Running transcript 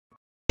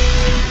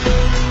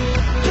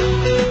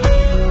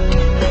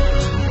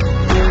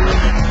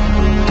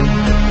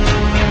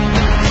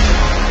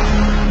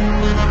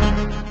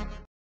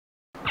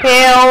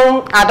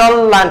I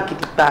don't land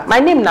Gidigba. My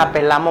name is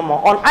Bella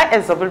Momo on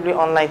INEC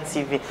Online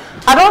TV.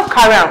 I don't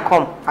carry and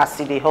come as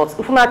it is hot.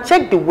 If you not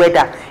check the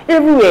weather,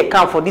 everywhere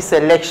come for this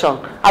election.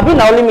 I been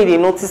only me they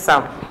notice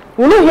them.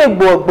 We don't hear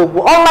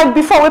bobo. Unlike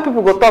before, when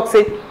people go talk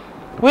say,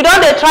 we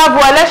don't they travel,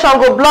 election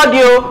go blood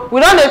you.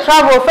 We don't they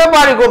travel,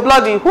 February go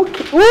blood you.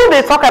 Who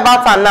they talk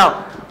about her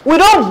now? We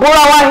don't borrow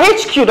our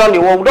HQ down the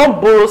world. We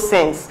don't borrow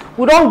sense.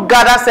 We don't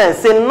gather sense.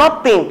 Say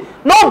nothing.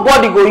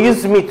 Nobody go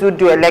use me to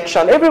do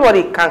election.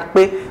 Everybody can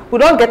pay. We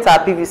don't get our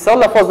PVC.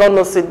 All of us don't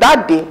know. Say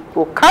that day,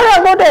 go carry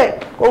and go there,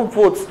 go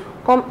vote,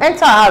 come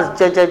enter house,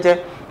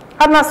 jejeje.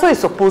 And that's so it's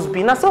supposed to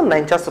be. That's how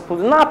Nigeria supposed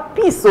to be. Now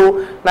peace.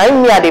 So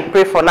now me they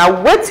pray for.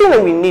 Now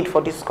waiting we need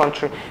for this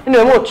country. You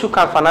know, more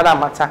come for another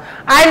matter.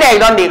 I know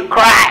don't they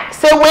cry.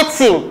 Say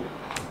waiting.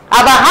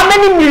 About how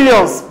many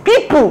millions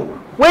people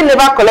will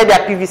never collect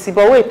their PVC?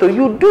 But wait,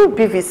 you do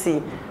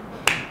PVC.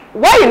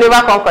 Why you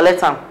never come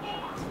collect them?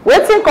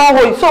 Waiting come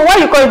hold. So why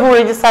you can't even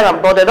register them?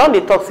 But they don't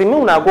they talk. Say me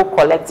una go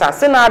collect them.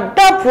 Say now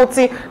that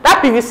voting,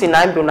 that PVC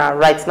now be na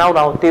right now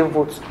that they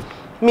vote.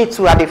 Me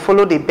too. I they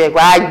follow the beg.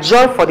 I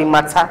join for the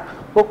matter.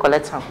 Go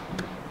collect them.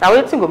 Now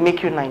waiting go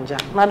make you Niger.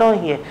 I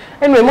don't hear.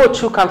 Anyway, more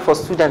true can for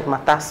student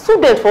matter.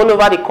 Students all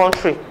over the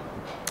country.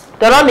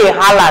 They don't they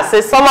holler. Say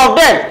some of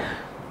them.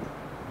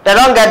 They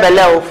don't get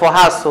belly for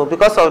house so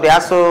because of the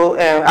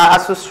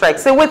Asuu Strike.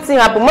 Say waiting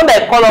happen when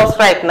they call us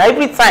strike now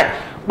every time.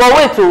 But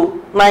wait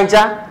to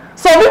Niger.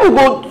 So people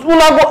go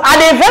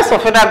and they invest for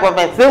federal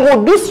government. They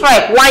will do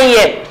strike 1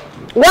 year.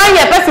 1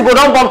 year person go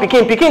down born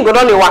Pikin go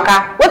down the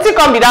waka. What it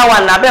come be that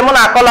one now? Then when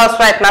I call us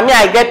strike now me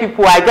I get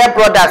people, I get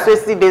brothers so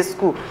see they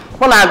school.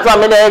 When I do I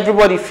make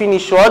everybody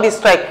finish all this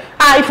strike.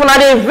 If you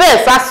not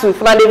invest, Asuu, if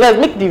you not invest,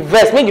 make the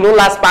invest, make it don't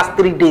last past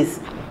 3 days.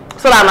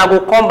 So that I go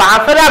come back.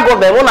 And federal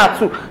government 1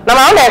 or 2. Now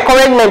my only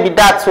encouragement be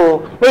that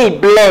so may it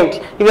blend.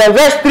 If you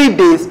invest 3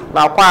 days,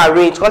 now I can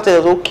arrange. Because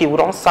it's okay, we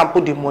don't sample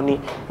the money.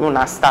 You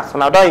know, start. So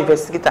now don't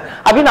investigate.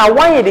 I mean, now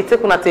 1 year they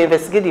take to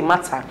investigate the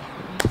matter.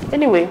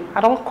 Anyway, I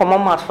don't come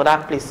on for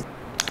that place.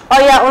 Oh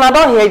yeah, when I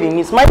don't hear the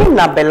news. My name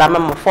is Bella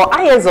Momo for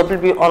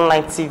INEC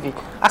Online TV.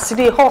 I see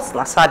the host,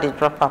 na sad they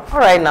drop up.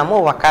 Alright, now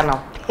more waka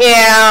now.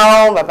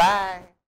 Yeah, bye bye.